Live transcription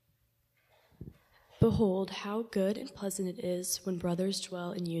Behold, how good and pleasant it is when brothers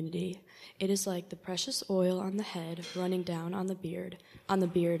dwell in unity. It is like the precious oil on the head running down on the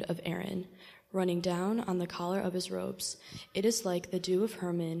beard of Aaron, running down on the collar of his robes. It is like the dew of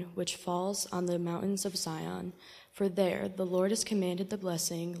Hermon, which falls on the mountains of Zion. For there the Lord has commanded the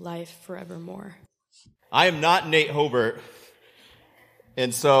blessing, life forevermore. I am not Nate Hobart,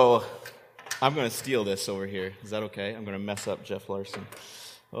 and so I'm going to steal this over here. Is that okay? I'm going to mess up Jeff Larson.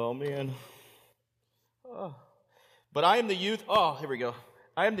 Oh, man. Oh. But I am the youth. Oh, here we go.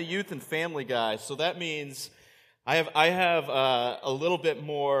 I am the youth and family guy, so that means I have a little bit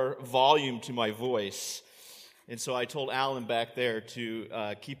more volume to my voice. And so I told Alan back there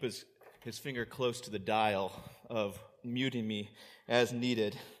to keep his finger close to the dial of muting me as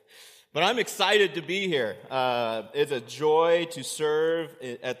needed. But I'm excited to be here. It's a joy to serve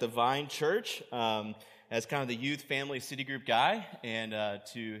at the Vine Church as kind of the youth, family, city group guy, and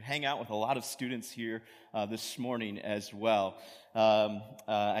to hang out with a lot of students here this morning as well.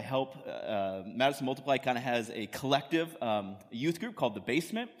 I help, Madison Multiply kind of has a collective youth group called The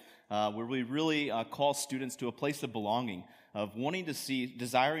Basement, where we really call students to a place of belonging, of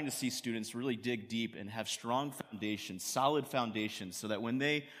desiring to see students really dig deep and have strong foundations, solid foundations, so that when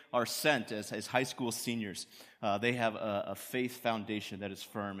they are sent as high school seniors, they have a faith foundation that is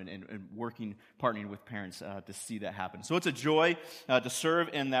firm and partnering with parents to see that happen. So it's a joy to serve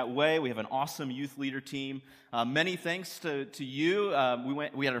in that way. We have an awesome youth leader team. Many thanks to you.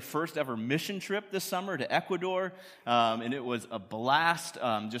 We had our first ever mission trip this summer to Ecuador, and it was a blast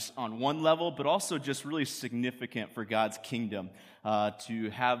just on one level, but also just really significant for God's kingdom to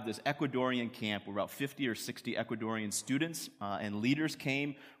have this Ecuadorian camp where about 50 or 60 Ecuadorian students and leaders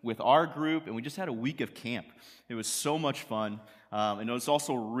came with our group, and we just had a week of camp. It was so much fun, and it was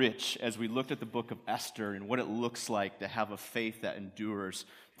also rich as we looked at the book of Esther and what it looks like to have a faith that endures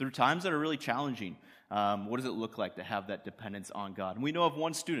through times that are really challenging. What does it look like to have that dependence on God? And we know of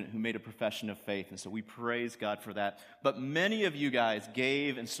one student who made a profession of faith, and so we praise God for that. But many of you guys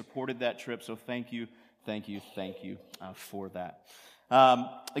gave and supported that trip, so thank you for that.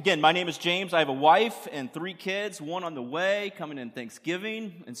 Again, my name is James. I have a wife and 3 kids, one on the way, coming in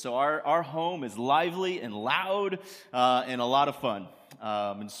Thanksgiving. And so our home is lively and loud and a lot of fun.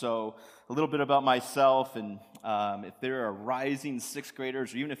 And so a little bit about myself, and if there are rising 6th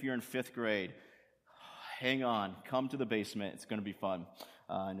graders, or even if you're in 5th grade, hang on, come to the basement. It's going to be fun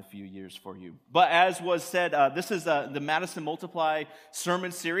in a few years for you. But as was said, this is the Madison Multiply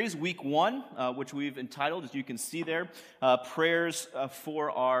sermon series, week 1, which we've entitled, as you can see there, Prayers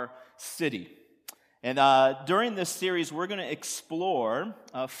for Our City. And during this series, we're going to explore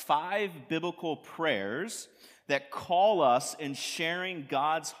 5 biblical prayers that call us in sharing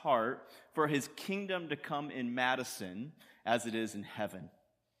God's heart for His kingdom to come in Madison as it is in heaven.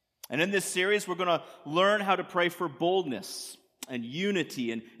 And in this series, we're going to learn how to pray for boldness and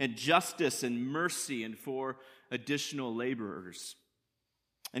unity and justice and mercy and for additional laborers.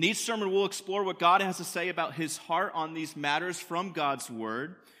 And each sermon will explore what God has to say about His heart on these matters from God's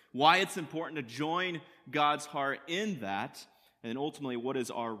Word, why it's important to join God's heart in that, and ultimately what is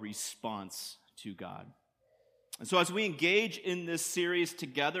our response to God. And so as we engage in this series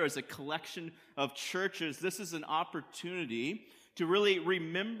together as a collection of churches, this is an opportunity to really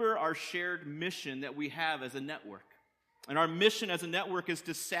remember our shared mission that we have as a network. And our mission as a network is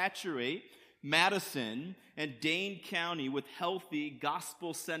to saturate Madison and Dane County with healthy,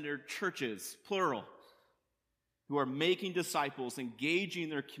 gospel-centered churches, plural, who are making disciples, engaging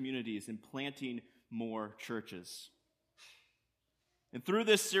their communities, and planting more churches. And through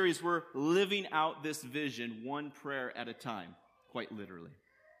this series, we're living out this vision one prayer at a time, quite literally.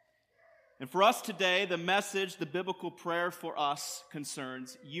 And for us today, the message, the biblical prayer for us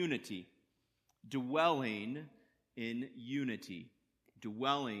concerns unity, dwelling in unity,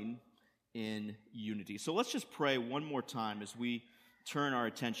 dwelling in unity. So let's just pray one more time as we turn our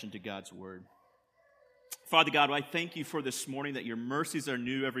attention to God's Word. Father God, I thank you for this morning, that your mercies are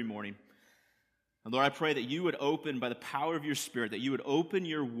new every morning. And Lord, I pray that you would open, by the power of your Spirit, that you would open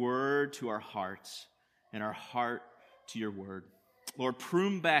your Word to our hearts and our heart to your Word. Lord,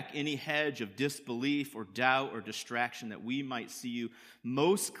 prune back any hedge of disbelief or doubt or distraction, that we might see you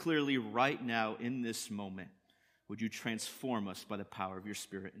most clearly right now in this moment. Would you transform us by the power of your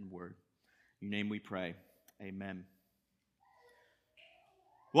Spirit and Word? In your name we pray. Amen.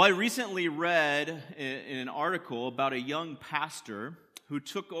 Well, I recently read in an article about a young pastor who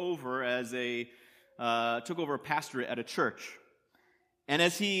took over a pastorate at a church. And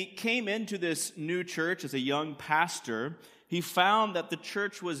as he came into this new church as a young pastor, he found that the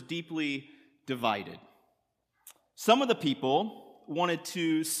church was deeply divided. Some of the people wanted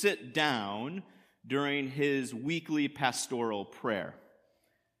to sit down during his weekly pastoral prayer.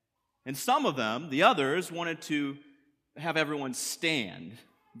 And some of them, the others, wanted to have everyone stand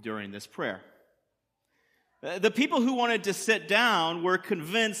during this prayer. The people who wanted to sit down were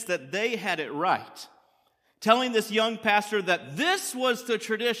convinced that they had it right, telling this young pastor that this was the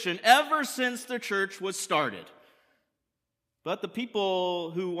tradition ever since the church was started. But the people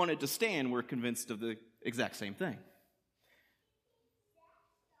who wanted to stand were convinced of the exact same thing.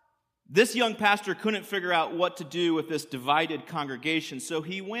 This young pastor couldn't figure out what to do with this divided congregation, so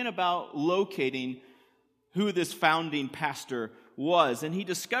he went about locating who this founding pastor was. And he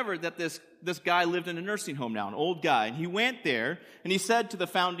discovered that this guy lived in a nursing home now, an old guy. And he went there and he said to the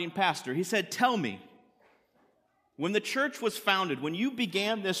founding pastor, he said, "Tell me, when the church was founded, when you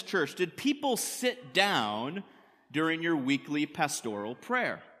began this church, did people sit down during your weekly pastoral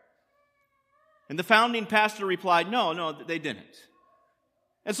prayer?" And the founding pastor replied, No, they didn't.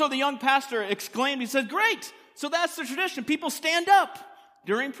 And so the young pastor exclaimed, he said, "Great, so that's the tradition. People stand up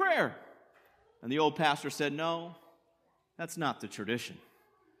during prayer." And the old pastor said, "No, that's not the tradition."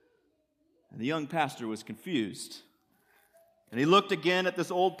 And the young pastor was confused. And he looked again at this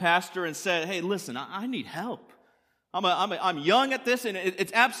old pastor and said, "Hey, listen, I need help. I'm young at this, and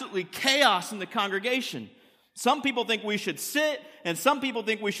it's absolutely chaos in the congregation. Some people think we should sit, and some people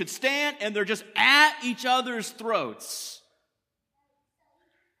think we should stand, and they're just at each other's throats."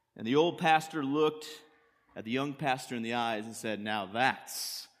 And the old pastor looked at the young pastor in the eyes and said, "Now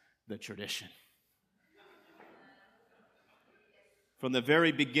that's the tradition." From the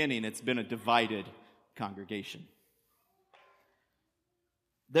very beginning, it's been a divided congregation.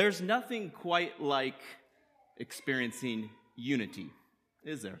 There's nothing quite like experiencing unity,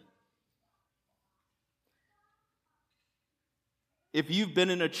 is there? If you've been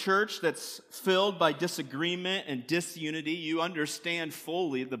in a church that's filled by disagreement and disunity, you understand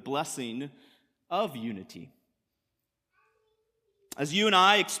fully the blessing of unity. As you and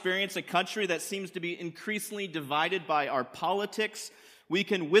I experience a country that seems to be increasingly divided by our politics, we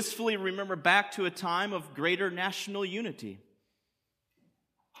can wistfully remember back to a time of greater national unity.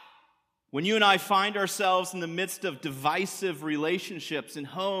 When you and I find ourselves in the midst of divisive relationships in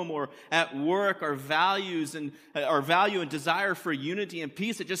home or at work, our value and desire for unity and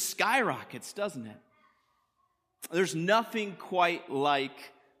peace, it just skyrockets, doesn't it? There's nothing quite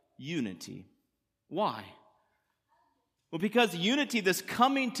like unity. Why? Well, because unity, this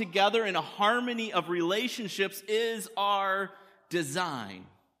coming together in a harmony of relationships, is our design.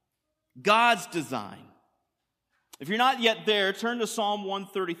 God's design. If you're not yet there, turn to Psalm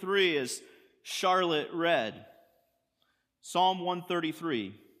 133 as Charlotte read. Psalm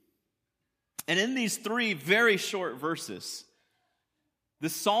 133. And in these 3 very short verses, the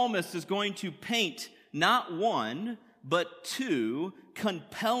psalmist is going to paint not one, but 2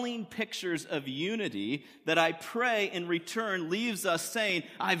 compelling pictures of unity that I pray in return leaves us saying,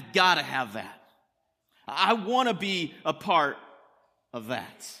 I've got to have that. I want to be a part of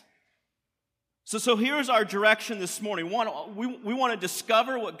that. So here's our direction this morning. We want to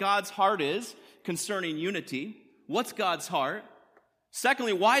discover what God's heart is concerning unity. What's God's heart?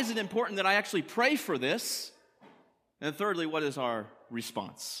 Secondly, why is it important that I actually pray for this? And thirdly, what is our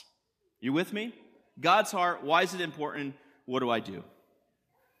response? You with me? God's heart, why is it important? What do I do?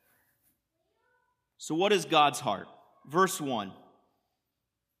 So what is God's heart? Verse 1.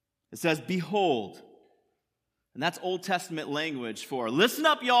 It says, "Behold." And that's Old Testament language for, listen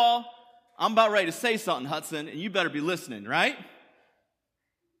up, y'all. I'm about ready to say something, Hudson, and you better be listening, right?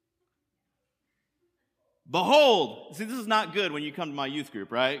 Behold. See, this is not good when you come to my youth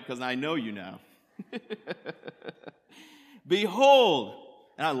group, right? Because I know you now. Behold.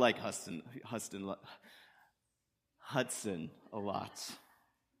 And I like Hudson a lot.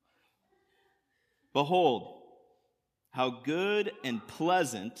 Behold, how good and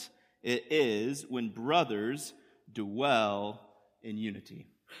pleasant it is when brothers dwell in unity.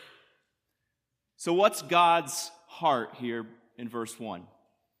 So what's God's heart here in verse 1?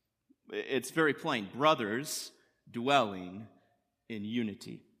 It's very plain. Brothers dwelling in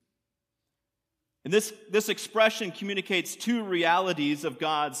unity. And this expression communicates 2 realities of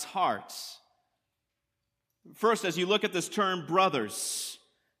God's heart. First, as you look at this term, brothers,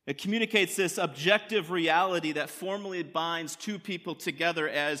 it communicates this objective reality that formally binds 2 people together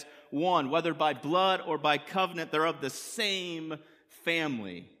as one, whether by blood or by covenant, they're of the same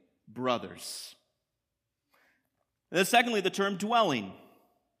family, brothers. And then secondly, the term dwelling.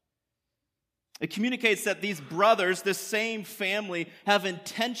 It communicates that these brothers, this same family, have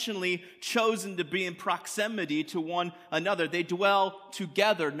intentionally chosen to be in proximity to one another. They dwell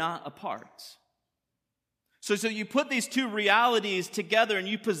together, not apart. So you put these two realities together and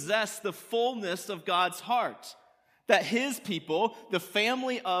you possess the fullness of God's heart. That his people, the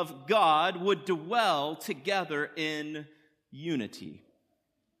family of God, would dwell together in unity.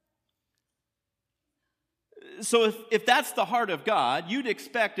 So if that's the heart of God, you'd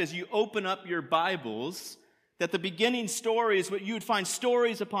expect as you open up your Bibles that the beginning stories, what you would find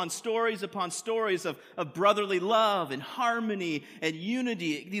stories upon stories upon stories of brotherly love and harmony and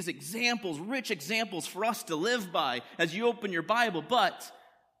unity, these examples, rich examples for us to live by as you open your Bible, but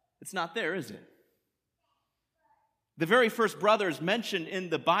it's not there, is it? The very first brothers mentioned in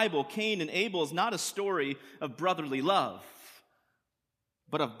the Bible, Cain and Abel, is not a story of brotherly love,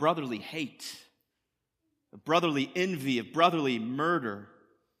 but of brotherly hate, of brotherly envy, of brotherly murder.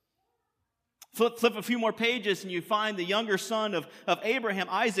 Flip a few more pages and you find the younger son of Abraham,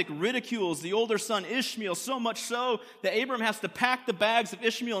 Isaac, ridicules the older son Ishmael, so much so that Abraham has to pack the bags of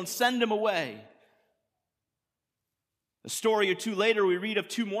Ishmael and send him away. A story or two later, we read of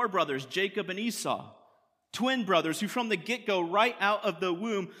two more brothers, Jacob and Esau, twin brothers who from the get-go, right out of the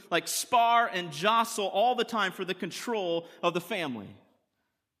womb, like spar and jostle all the time for the control of the family.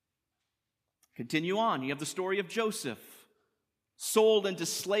 Continue on, you have the story of Joseph, sold into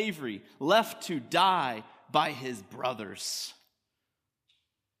slavery, left to die by his brothers,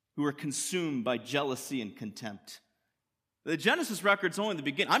 who were consumed by jealousy and contempt. The Genesis record's only the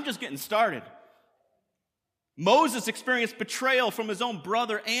beginning. I'm just getting started. Moses experienced betrayal from his own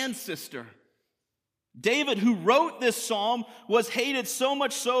brother and sister. David, who wrote this psalm, was hated so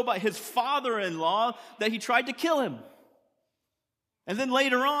much so by his father-in-law that he tried to kill him. And then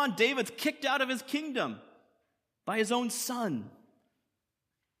later on, David's kicked out of his kingdom by his own son.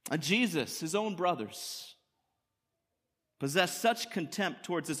 And Jesus, his own brothers, possessed such contempt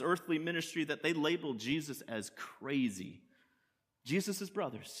towards his earthly ministry that they labeled Jesus as crazy. Jesus'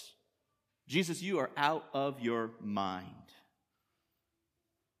 brothers. Jesus, you are out of your mind.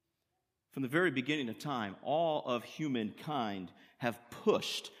 From the very beginning of time, all of humankind have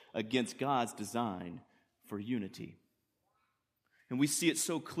pushed against God's design for unity. And we see it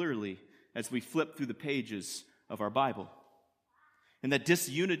so clearly as we flip through the pages of our Bible. And that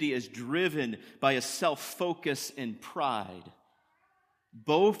disunity is driven by a self-focus and pride,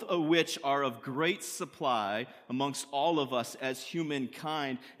 both of which are of great supply amongst all of us as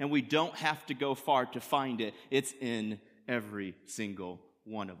humankind, and we don't have to go far to find it. It's in every single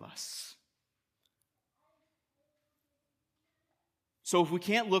one of us. So if we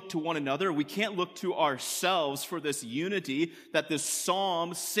can't look to one another, we can't look to ourselves for this unity that this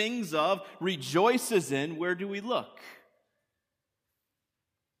psalm sings of, rejoices in, where do we look?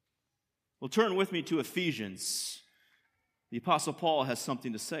 Well, turn with me to Ephesians. The Apostle Paul has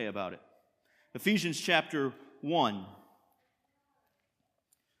something to say about it. Ephesians chapter 1,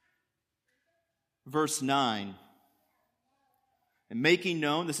 verse 9. And making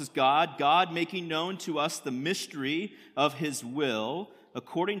known, this is God making known to us the mystery of his will,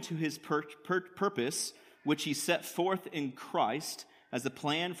 according to his purpose, which he set forth in Christ as a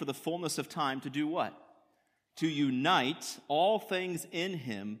plan for the fullness of time to do what? To unite all things in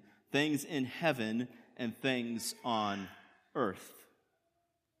him, things in heaven and things on earth.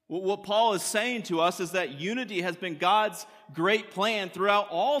 What Paul is saying to us is that unity has been God's great plan throughout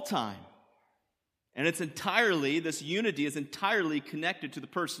all time. And this unity is entirely connected to the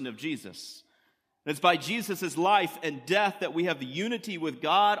person of Jesus. And it's by Jesus' life and death that we have the unity with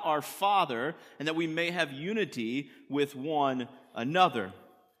God our Father, and that we may have unity with one another.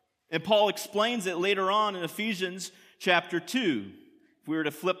 And Paul explains it later on in Ephesians chapter 2. If we were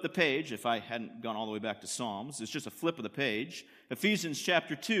to flip the page, if I hadn't gone all the way back to Psalms, it's just a flip of the page. Ephesians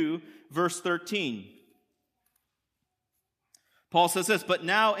chapter 2, verse 13. Paul says this, but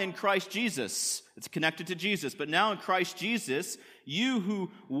now in Christ Jesus, it's connected to Jesus, but now in Christ Jesus, you who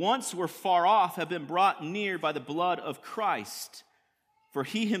once were far off have been brought near by the blood of Christ. For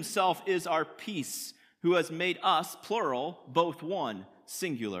he himself is our peace, who has made us, plural, both one,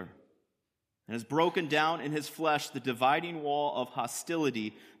 singular, and has broken down in his flesh the dividing wall of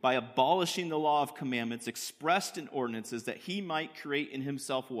hostility by abolishing the law of commandments expressed in ordinances, that he might create in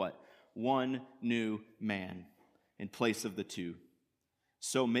himself what? One new man in place of the two,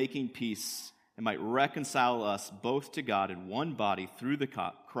 so making peace, and might reconcile us both to God in one body through the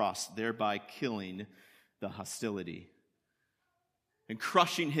cross, thereby killing the hostility. And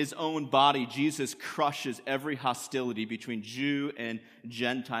crushing his own body, Jesus crushes every hostility between Jew and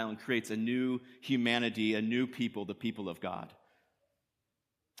Gentile and creates a new humanity, a new people, the people of God.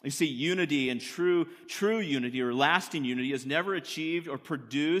 You see, unity and true unity or lasting unity is never achieved or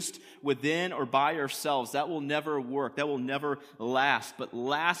produced within or by ourselves. That will never work. That will never last. But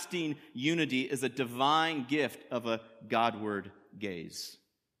lasting unity is a divine gift of a Godward gaze.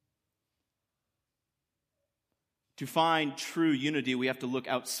 To find true unity, we have to look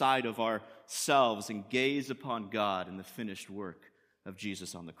outside of ourselves and gaze upon God and the finished work of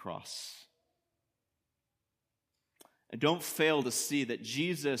Jesus on the cross. And don't fail to see that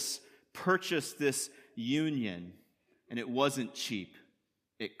Jesus purchased this union, and it wasn't cheap.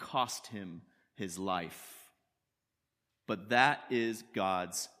 It cost him his life. But that is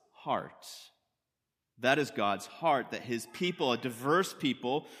God's heart. That is God's heart, that his people, a diverse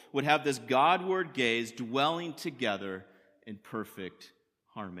people, would have this Godward gaze dwelling together in perfect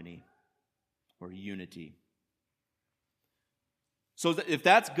harmony or unity. So if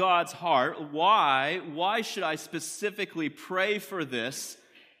that's God's heart, why should I specifically pray for this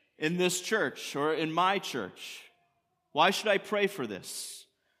in this church or in my church? Why should I pray for this?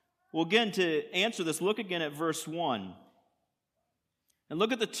 Well, again, to answer this, look again at verse 1. And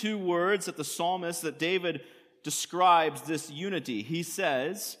look at the two words that the psalmist, that David describes this unity. He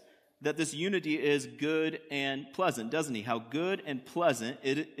says that this unity is good and pleasant, doesn't he? How good and pleasant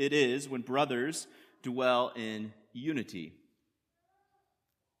it is when brothers dwell in unity.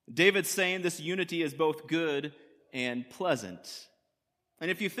 David's saying this unity is both good and pleasant. And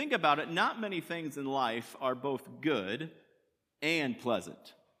if you think about it, not many things in life are both good and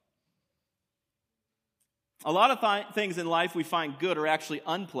pleasant. A lot of things in life we find good are actually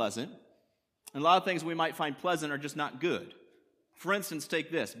unpleasant. And a lot of things we might find pleasant are just not good. For instance,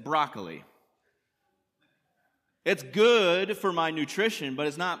 take this, broccoli. It's good for my nutrition, but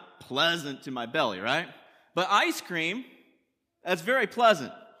it's not pleasant to my belly, right? But ice cream, that's very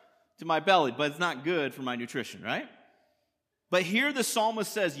pleasant to my belly, but it's not good for my nutrition, right? But here the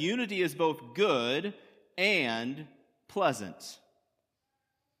psalmist says unity is both good and pleasant.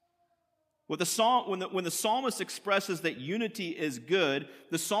 When the psalmist expresses that unity is good,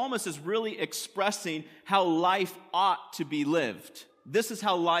 the psalmist is really expressing how life ought to be lived. This is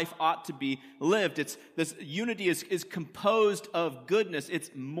how life ought to be lived. This unity is composed of goodness.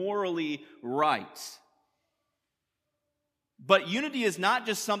 It's morally right. But unity is not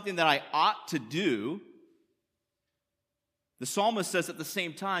just something that I ought to do. The psalmist says at the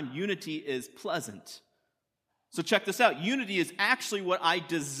same time, unity is pleasant. So check this out. Unity is actually what I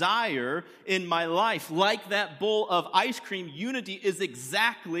desire in my life. Like that bowl of ice cream, unity is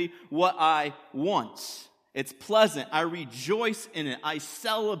exactly what I want. It's pleasant. I rejoice in it. I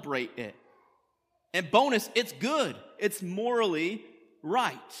celebrate it. And bonus, it's good. It's morally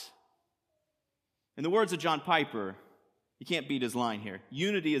right. In the words of John Piper, you can't beat his line here.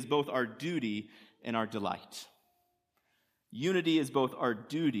 Unity is both our duty and our delight. Unity is both our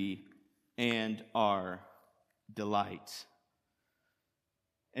duty and our delight.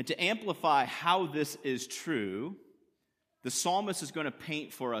 And to amplify how this is true, the psalmist is going to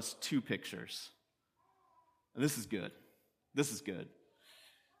paint for us two pictures. And this is good. This is good.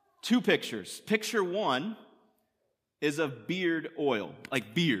 Two pictures. Picture one is of beard oil,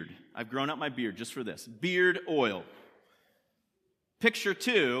 like beard. I've grown out my beard just for this. Beard oil. Picture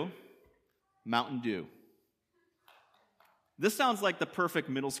two, Mountain Dew. This sounds like the perfect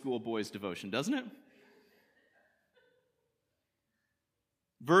middle school boys' devotion, doesn't it?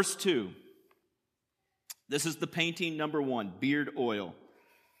 Verse 2. This is the painting number 1, beard oil.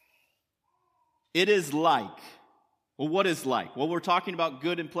 It is like. Well, what is like? Well, we're talking about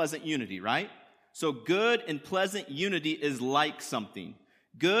good and pleasant unity, right? So good and pleasant unity is like something.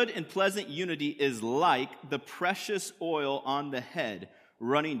 Good and pleasant unity is like the precious oil on the head,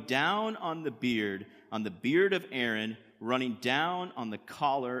 running down on the beard of Aaron, running down on the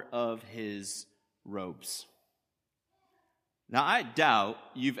collar of his robes. Now, I doubt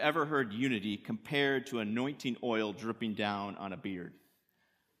you've ever heard unity compared to anointing oil dripping down on a beard.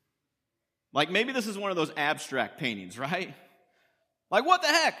 Like maybe this is one of those abstract paintings, right? Like, what the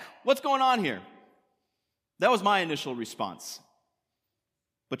heck? What's going on here? That was my initial response.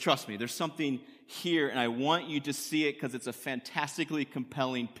 But trust me, there's something here, and I want you to see it because it's a fantastically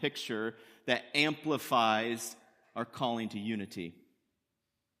compelling picture that amplifies our calling to unity.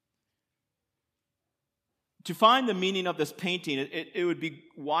 To find the meaning of this painting, it would be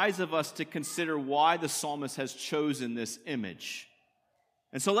wise of us to consider why the psalmist has chosen this image.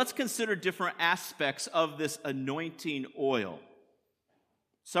 And so let's consider different aspects of this anointing oil.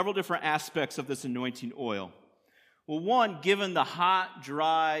 Several different aspects of this anointing oil. Well, one, given the hot,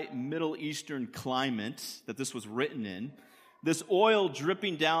 dry, Middle Eastern climate that this was written in, this oil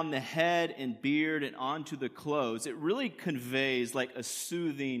dripping down the head and beard and onto the clothes, it really conveys like a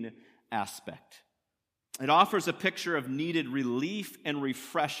soothing aspect. It offers a picture of needed relief and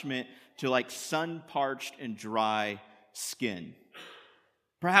refreshment to like sun-parched and dry skin.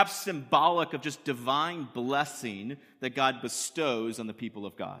 Perhaps symbolic of just divine blessing that God bestows on the people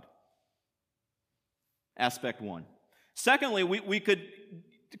of God. Aspect one. Secondly, we could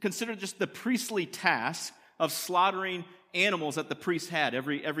consider just the priestly task of slaughtering animals that the priests had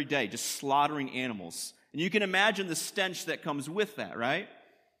every day, just slaughtering animals. And you can imagine the stench that comes with that, right?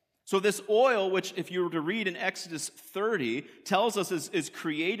 So this oil, which if you were to read in Exodus 30, tells us is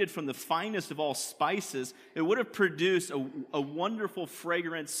created from the finest of all spices, it would have produced a wonderful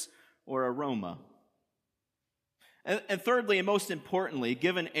fragrance or aroma. And thirdly, and most importantly,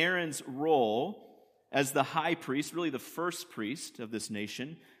 given Aaron's role as the high priest, really the first priest of this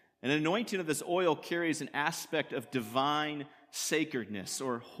nation, an anointing of this oil carries an aspect of divine sacredness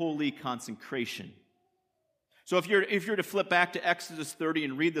or holy consecration. So if you're to flip back to Exodus 30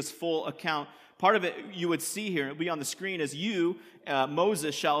 and read this full account, part of it you would see here, it'll be on the screen, as you,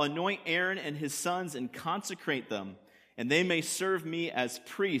 Moses, shall anoint Aaron and his sons and consecrate them, and they may serve me as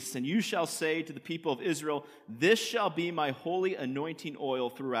priests. And you shall say to the people of Israel, this shall be my holy anointing oil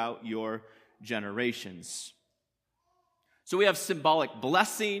throughout your generations. So we have symbolic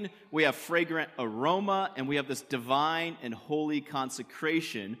blessing, we have fragrant aroma, and we have this divine and holy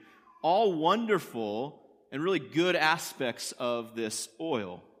consecration, all wonderful and really good aspects of this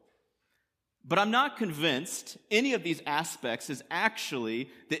oil. But I'm not convinced any of these aspects is actually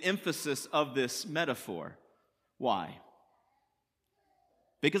the emphasis of this metaphor. Why?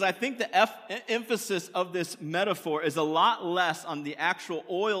 Because I think the emphasis of this metaphor is a lot less on the actual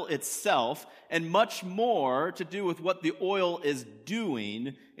oil itself and much more to do with what the oil is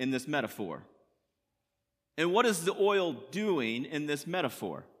doing in this metaphor. And what is the oil doing in this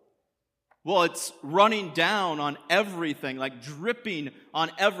metaphor? Well, it's running down on everything, like dripping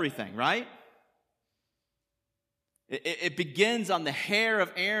on everything, right? It begins on the hair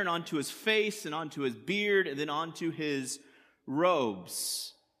of Aaron, onto his face and onto his beard, and then onto his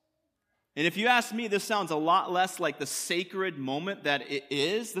robes. And if you ask me, this sounds a lot less like the sacred moment that it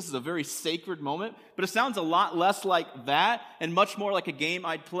is. This is a very sacred moment, but it sounds a lot less like that and much more like a game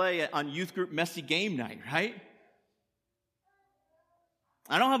I'd play on youth group messy game night, right?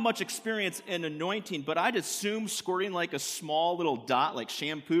 I don't have much experience in anointing, but I'd assume squirting like a small little dot, like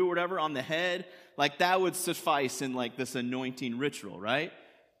shampoo or whatever, on the head, like that would suffice in like this anointing ritual, right?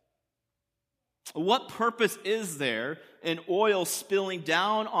 What purpose is there in oil spilling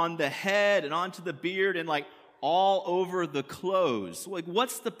down on the head and onto the beard and like all over the clothes? Like,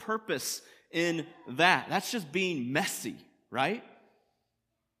 what's the purpose in that? That's just being messy, right?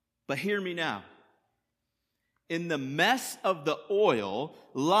 But hear me now. In the mess of the oil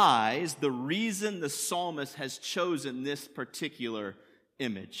lies the reason the psalmist has chosen this particular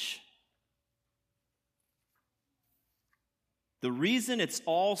image. The reason it's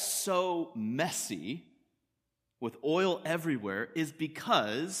all so messy with oil everywhere is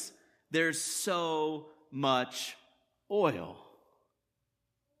because there's so much oil.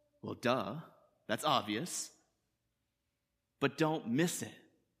 Well, duh, that's obvious. But don't miss it.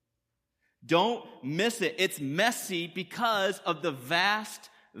 Don't miss it. It's messy because of the vast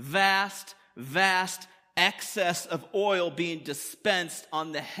excess of oil being dispensed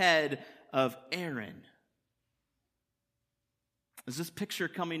on the head of Aaron. Is this picture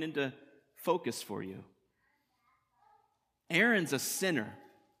coming into focus for you? Aaron's a sinner,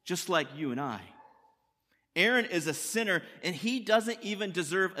 just like you and I. Aaron is a sinner, and he doesn't even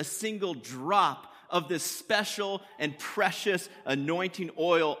deserve a single drop of this special and precious anointing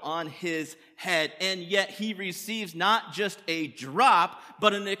oil on his head. And yet he receives not just a drop,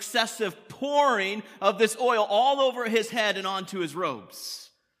 but an excessive pouring of this oil all over his head and onto his robes.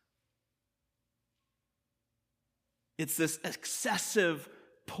 It's this excessive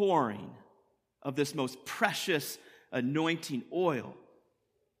pouring of this most precious anointing oil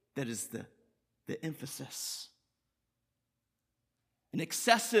that is the emphasis. And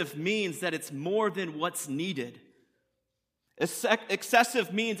excessive means that it's more than what's needed.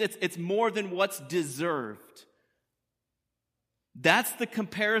 Excessive means it's more than what's deserved. That's the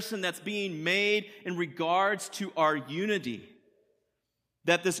comparison that's being made in regards to our unity.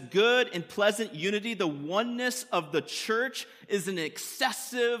 That this good and pleasant unity, the oneness of the church, is an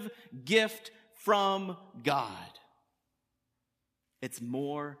excessive gift from God. It's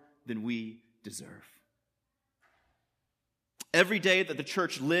more than we deserve. Every day that the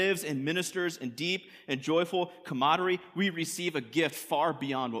church lives and ministers in deep and joyful camaraderie, we receive a gift far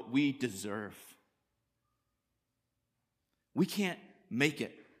beyond what we deserve. We can't make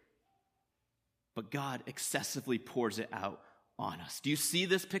it. But God excessively pours it out on us. Do you see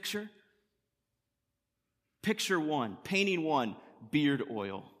this picture? Picture 1, painting 1, beard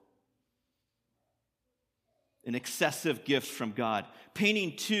oil. An excessive gift from God.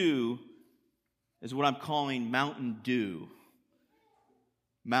 Painting 2 is what I'm calling Mountain Dew.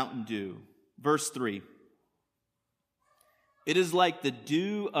 Mountain Dew. Verse 3. It is like the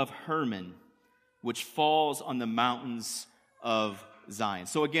dew of Hermon, which falls on the mountains of Zion.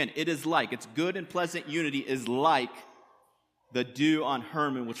 So again, it is like, it's good and pleasant unity is like the dew on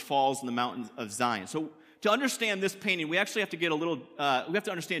Hermon, which falls on the mountains of Zion. So to understand this painting, we actually have to get we have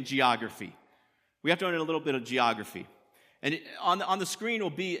to understand geography. We have to understand a little bit of geography. And on the screen will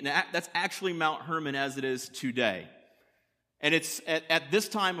be, that's actually Mount Hermon as it is today. And it's at this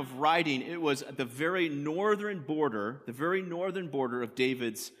time of writing, it was at the very northern border of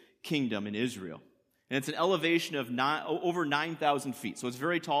David's kingdom in Israel. And it's an elevation of over 9,000 feet. So it's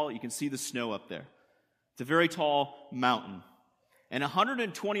very tall. You can see the snow up there. It's a very tall mountain. And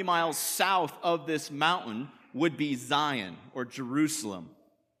 120 miles south of this mountain would be Zion or Jerusalem.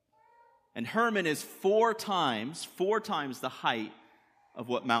 And Hermon is four times the height of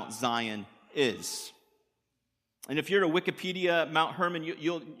what Mount Zion is. And if you're to Wikipedia Mount Hermon,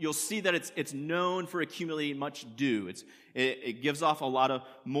 you'll see that it's known for accumulating much dew. It gives off a lot of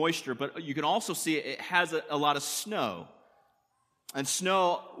moisture, but you can also see it has a lot of snow. And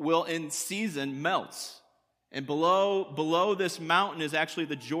snow will, in season, melt. And below this mountain is actually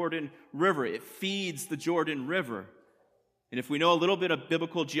the Jordan River. It feeds the Jordan River. And if we know a little bit of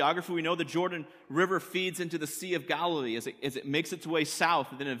biblical geography, we know the Jordan River feeds into the Sea of Galilee as it makes its way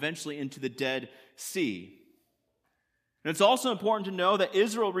south and then eventually into the Dead Sea. And it's also important to know that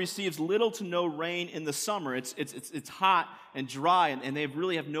Israel receives little to no rain in the summer. It's hot and dry, and they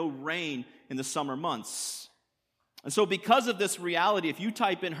really have no rain in the summer months. And so because of this reality, if you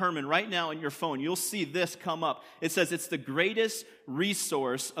type in Hermon right now on your phone, you'll see this come up. It says it's the greatest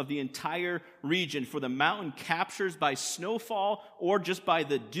resource of the entire region, for the mountain captures by snowfall or just by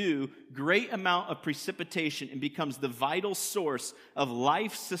the dew great amount of precipitation and becomes the vital source of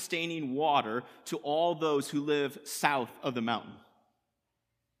life-sustaining water to all those who live south of the mountain.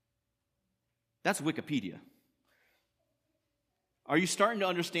 That's Wikipedia. Are you starting to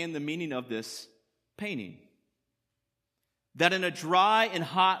understand the meaning of this painting? That in a dry and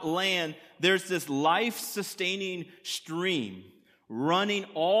hot land, there's this life-sustaining stream running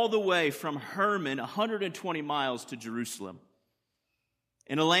all the way from Hermon, 120 miles, to Jerusalem.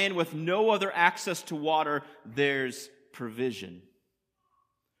 In a land with no other access to water, there's provision.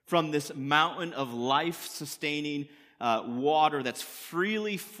 From this mountain of life-sustaining water that's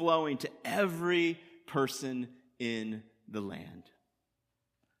freely flowing to every person in the land.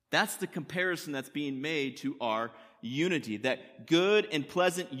 That's the comparison that's being made to our unity. That good and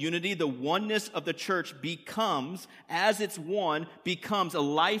pleasant unity, the oneness of the church becomes, as it's one, becomes a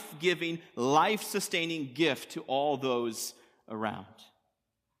life-giving, life-sustaining gift to all those around.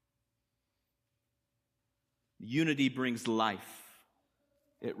 Unity brings life.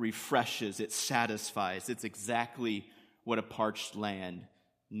 It refreshes, it satisfies. It's exactly what a parched land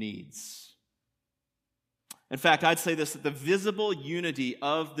needs. In fact, I'd say this, that the visible unity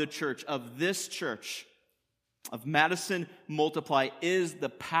of the church, of this church, of Madison Multiply, is the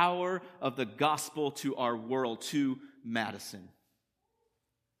power of the gospel to our world, to Madison.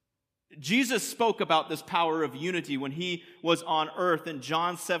 Jesus spoke about this power of unity when he was on earth. In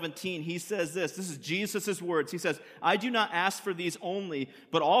John 17, he says this is Jesus' words. He says, I do not ask for these only,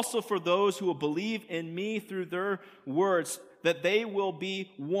 but also for those who will believe in me through their words, that they will be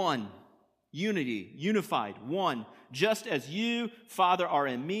one. Unity, unified, one, just as you, Father, are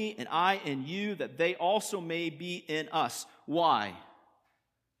in me and I in you, that they also may be in us. Why?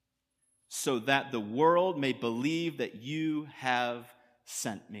 So that the world may believe that you have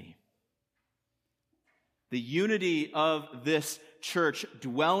sent me. The unity of this church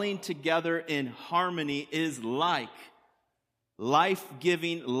dwelling together in harmony is like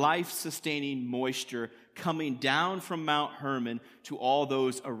life-giving, life-sustaining moisture coming down from Mount Hermon to all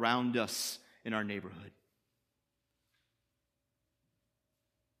those around us in our neighborhood.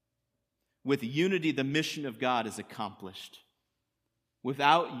 With unity, the mission of God is accomplished.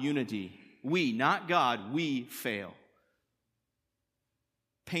 Without unity, we, not God, we fail.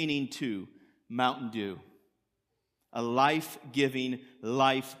 Painting 2, Mountain Dew. A life-giving,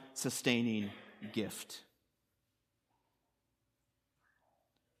 life-sustaining gift.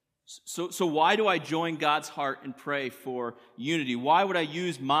 So why do I join God's heart and pray for unity? Why would I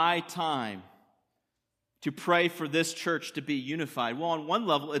use my time to pray for this church to be unified? Well, on one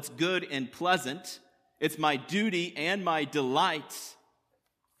level, it's good and pleasant It's my duty and my delight.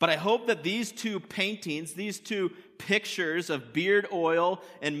 But I hope that these two paintings, these two pictures of beard oil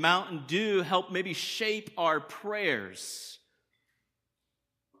and Mountain Dew help maybe shape our prayers.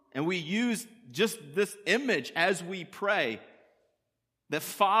 And we use just this image as we pray. That,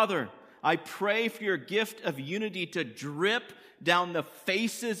 Father, I pray for your gift of unity to drip down the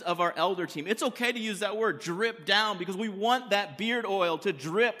faces of our elder team. It's okay to use that word, drip down, because we want that beard oil to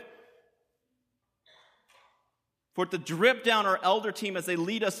drip. For it to drip down our elder team as they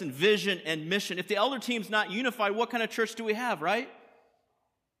lead us in vision and mission. If the elder team's not unified, what kind of church do we have, right?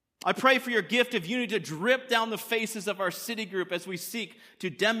 I pray for your gift of unity to drip down the faces of our city group as we seek to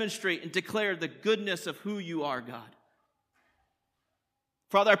demonstrate and declare the goodness of who you are, God.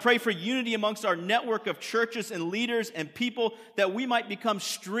 Father, I pray for unity amongst our network of churches and leaders and people, that we might become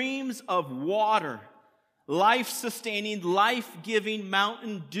streams of water, life-sustaining, life-giving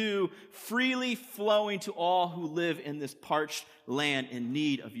Mountain Dew, freely flowing to all who live in this parched land in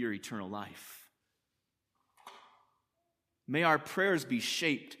need of your eternal life. May our prayers be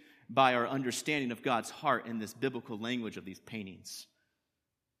shaped by our understanding of God's heart in this biblical language of these paintings.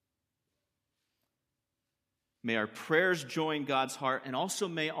 May our prayers join God's heart, and also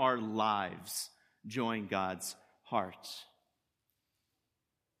may our lives join God's heart.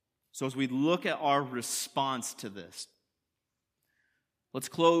 So as we look at our response to this, let's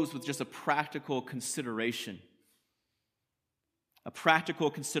close with just a practical consideration. A practical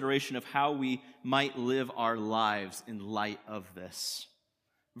consideration of how we might live our lives in light of this.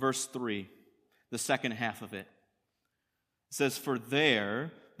 Verse 3, the second half of it, says, "For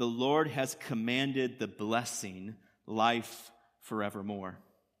there the Lord has commanded the blessing, life forevermore."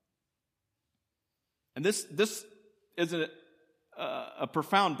 And this is a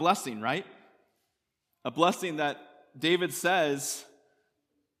profound blessing, right? A blessing that David says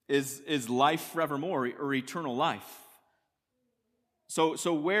is life forevermore, or eternal life.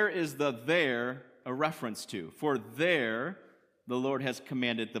 So where is the there a reference to? For there the Lord has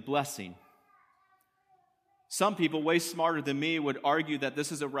commanded the blessing. Some people, way smarter than me, would argue that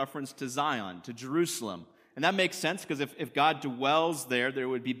this is a reference to Zion, to Jerusalem. And that makes sense, because if God dwells there, there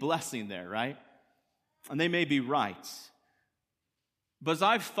would be blessing there, right? And they may be right. But as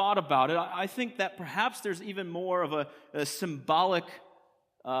I've thought about it, I think that perhaps there's even more of a symbolic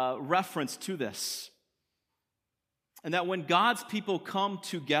reference to this. And that when God's people come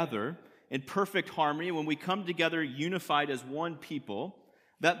together in perfect harmony, when we come together unified as one people,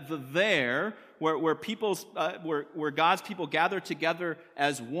 that where God's people gather together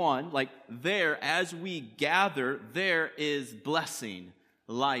as one, like there, as we gather, there is blessing,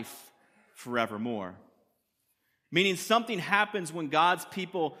 life forevermore. Meaning something happens when God's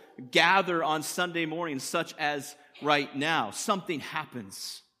people gather on Sunday morning, such as right now. Something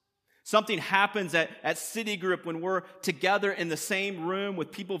happens. Something happens at City Group when we're together in the same room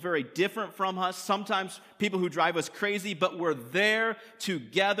with people very different from us, sometimes people who drive us crazy, but we're there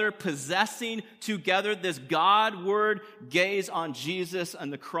together, possessing together this God-word gaze on Jesus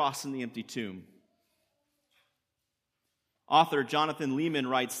and the cross and the empty tomb. Author Jonathan Leeman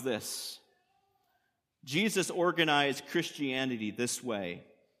writes this: Jesus organized Christianity this way.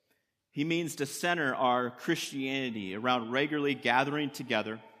 He means to center our Christianity around regularly gathering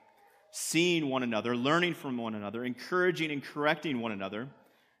together, seeing one another, learning from one another, encouraging and correcting one another,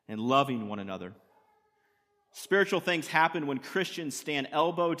 and loving one another. Spiritual things happen when Christians stand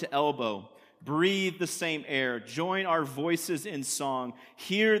elbow to elbow, breathe the same air, join our voices in song,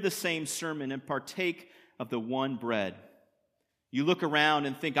 hear the same sermon, and partake of the one bread. You look around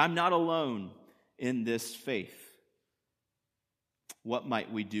and think, I'm not alone in this faith. What might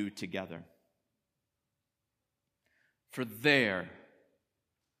we do together? For there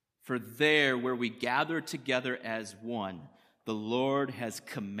where we gather together as one, the Lord has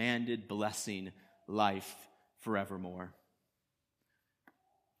commanded blessing, life forevermore.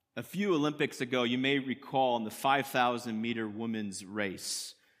 A few Olympics ago, you may recall in the 5,000-meter women's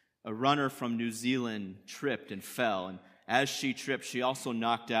race, a runner from New Zealand tripped and fell. And as she tripped, she also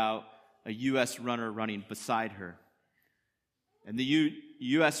knocked out a U.S. runner running beside her. And the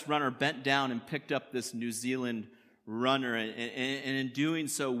U.S. runner bent down and picked up this New Zealand runner, and in doing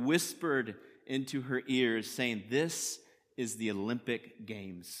so whispered into her ears, saying, "This is the Olympic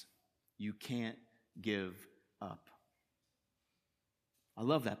Games. You can't give up." I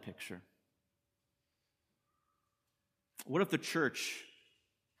love that picture. What if the church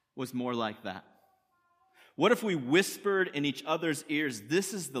was more like that? What if we whispered in each other's ears,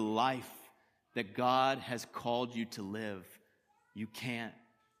 "This is the life that God has called you to live. You can't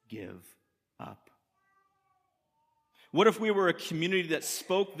give up." What if we were a community that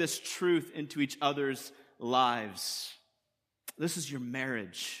spoke this truth into each other's lives? This is your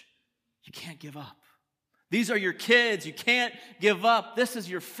marriage. You can't give up. These are your kids. You can't give up. This is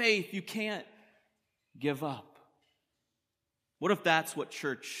your faith. You can't give up. What if that's what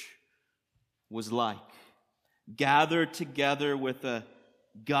church was like? Gathered together with a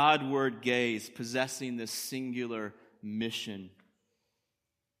Godward gaze, possessing this singular mission.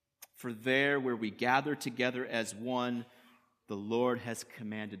 For there, where we gather together as one, the Lord has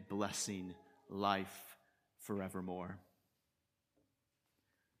commanded blessing, life forevermore.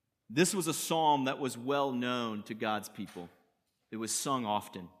 This was a psalm that was well known to God's people. It was sung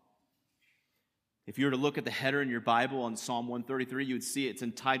often. If you were to look at the header in your Bible on Psalm 133, you would see it's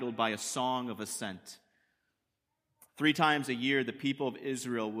entitled by a song of ascent. 3 times a year, the people of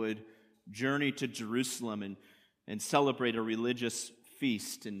Israel would journey to Jerusalem and celebrate a religious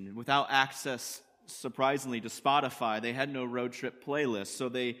feast. And without access, surprisingly, to Spotify, they had no road trip playlist. So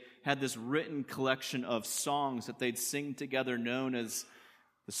they had this written collection of songs that they'd sing together known as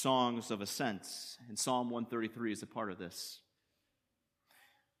the Songs of Ascent. And Psalm 133 is a part of this.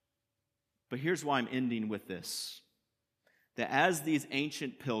 But here's why I'm ending with this. That as these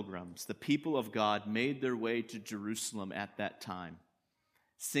ancient pilgrims, the people of God, made their way to Jerusalem at that time,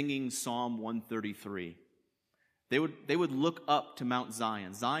 singing Psalm 133, they would look up to Mount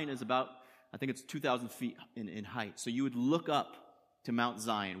Zion. Zion is about, I think it's 2,000 feet in height. So you would look up to Mount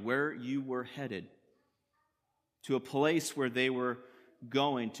Zion, where you were headed, to a place where they were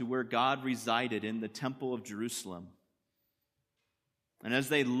going, to where God resided in the temple of Jerusalem. And as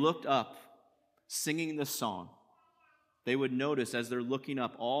they looked up, singing this song, they would notice as they're looking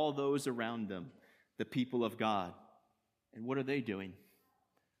up all those around them, the people of God. And what are they doing?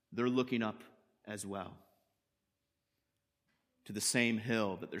 They're looking up as well to the same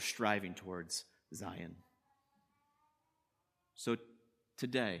hill that they're striving towards, Zion. So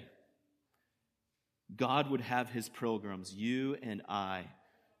today, God would have his pilgrims, you and I,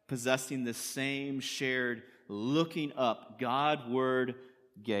 possessing the same shared looking up, Godward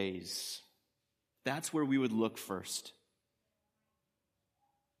gaze. That's where we would look first.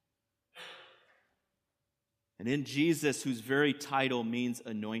 And in Jesus, whose very title means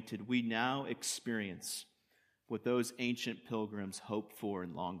anointed, we now experience what those ancient pilgrims hoped for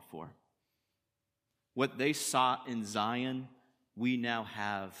and longed for. What they sought in Zion, we now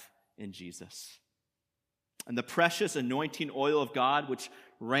have in Jesus. And the precious anointing oil of God, which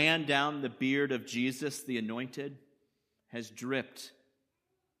ran down the beard of Jesus, the anointed, has dripped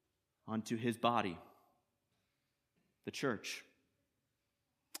onto his body, the church,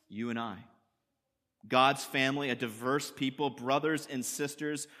 you and I. God's family, a diverse people, brothers and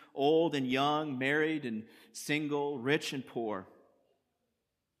sisters, old and young, married and single, rich and poor,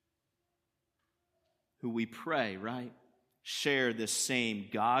 who we pray, right, share this same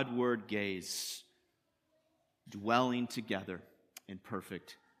Godward gaze, dwelling together in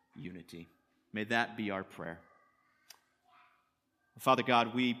perfect unity. May that be our prayer. Father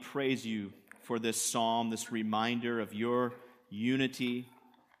God, we praise you for this psalm, this reminder of your unity.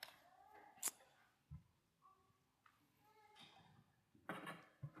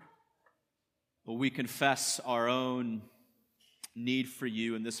 But we confess our own need for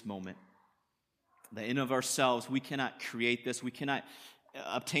you in this moment. That in of ourselves, we cannot create this. We cannot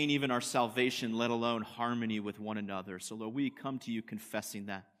obtain even our salvation, let alone harmony with one another. So, Lord, we come to you confessing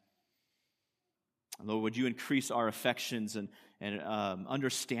that. Lord, would you increase our affections and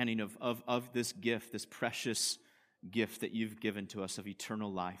understanding of this gift, this precious gift that you've given to us of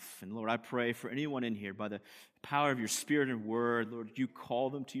eternal life. And Lord, I pray for anyone in here, by the power of your Spirit and word, Lord, you call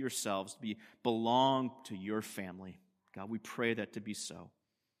them to yourselves to belong to your family. God, we pray that to be so.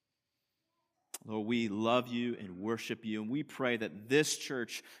 Lord, we love you and worship you, and we pray that this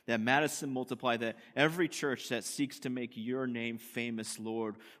church, that Madison Multiply, that every church that seeks to make your name famous,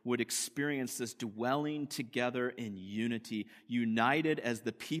 Lord, would experience this dwelling together in unity, united as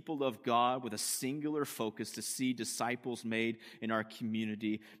the people of God with a singular focus to see disciples made in our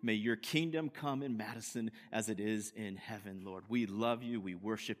community. May your kingdom come in Madison as it is in heaven, Lord. We love you, we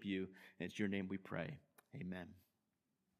worship you, and it's your name we pray. Amen.